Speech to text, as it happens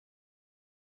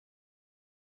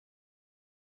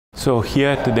So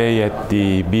here today at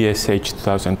the BSH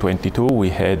 2022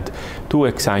 we had two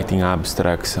exciting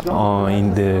abstracts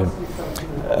on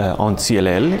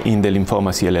CLL, in the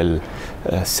lymphoma CLL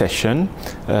session.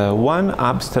 One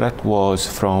abstract was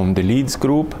from the Leeds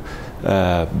group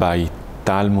by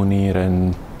Talha, Munir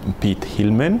and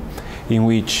Hillmen, in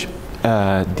which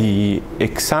the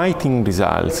exciting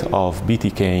results of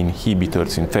BTK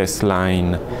inhibitors in first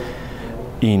line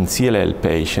in CLL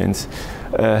patients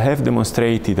have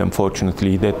demonstrated,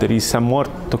 unfortunately, that there is some more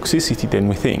toxicity than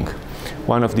we think.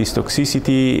 One of these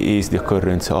toxicity is the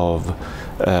occurrence of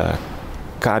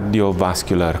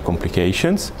cardiovascular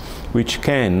complications, which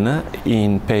can,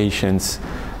 in patients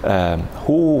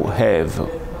who have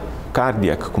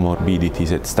cardiac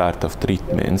comorbidities at start of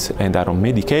treatments and are on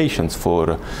medications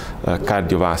for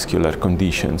cardiovascular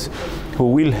conditions,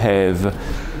 who will have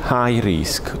high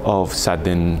risk of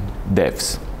sudden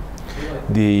deaths.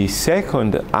 The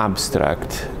second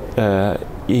abstract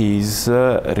is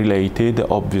related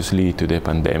obviously to the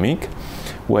pandemic,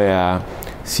 where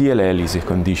CLL is a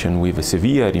condition with a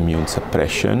severe immune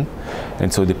suppression,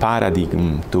 and so the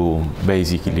paradigm to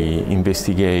basically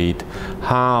investigate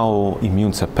how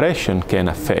immune suppression can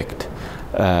affect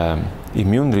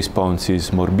immune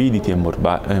responses, morbidity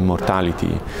and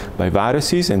mortality by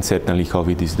viruses, and certainly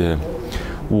COVID is the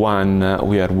one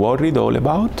we are worried all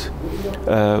about.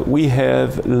 We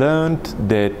have learned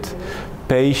that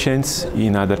patients,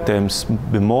 in other terms,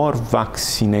 the more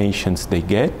vaccinations they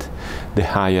get, the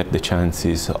higher the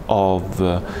chances of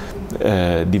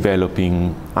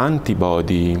developing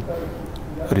antibody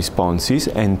responses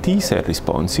and T-cell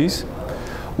responses,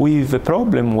 with a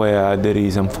problem where there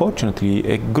is unfortunately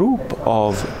a group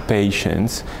of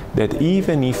patients that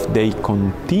even if they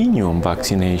continue on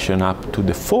vaccination up to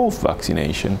the fourth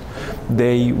vaccination,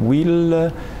 they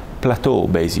will plateau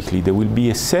basically. There will be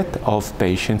a set of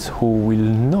patients who will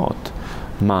not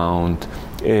mount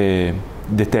a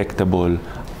detectable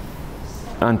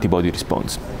antibody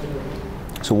response.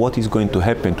 So what is going to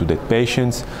happen to that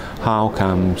patients? How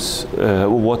comes,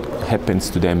 what happens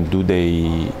to them?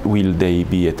 Will they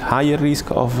be at higher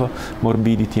risk of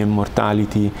morbidity and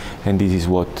mortality? And this is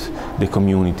what the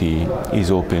community is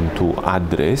open to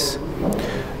address.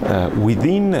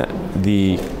 Within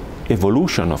the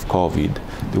evolution of COVID,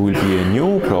 there will be a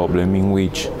new problem in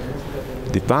which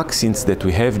the vaccines that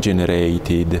we have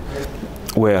generated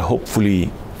were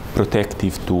hopefully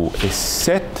protective to a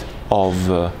set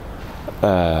of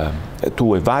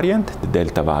to a variant, the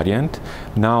Delta variant.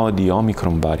 Now the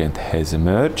Omicron variant has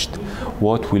emerged.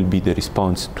 What will be the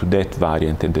response to that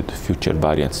variant and the future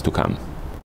variants to come?